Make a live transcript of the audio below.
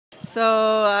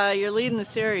So you're leading the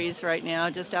series right now,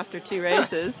 just after 2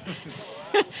 races.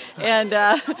 And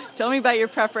tell me about your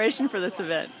preparation for this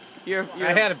event.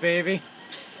 I had a baby.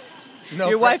 No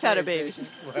your wife had a baby.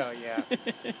 Well, yeah.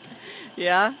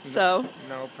 Yeah? So?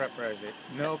 No preparation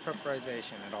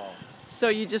at all. So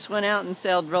you just went out and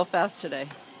sailed real fast today?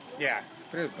 Yeah,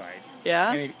 but it was fine.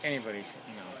 Yeah? Anybody,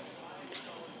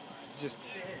 just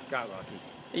got lucky.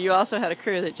 You also had a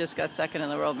crew that just got second in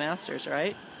the World Masters,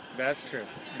 right? That's true.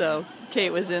 So Kate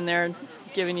was in there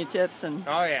giving you tips and...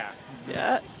 Oh, yeah.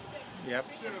 Yeah? Yep.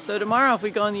 So tomorrow, if we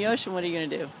go in the ocean, what are you going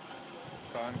to do?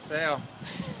 Go on sail.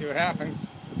 See what happens.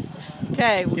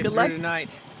 Okay, well, Get good through luck.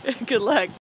 tonight. Good luck.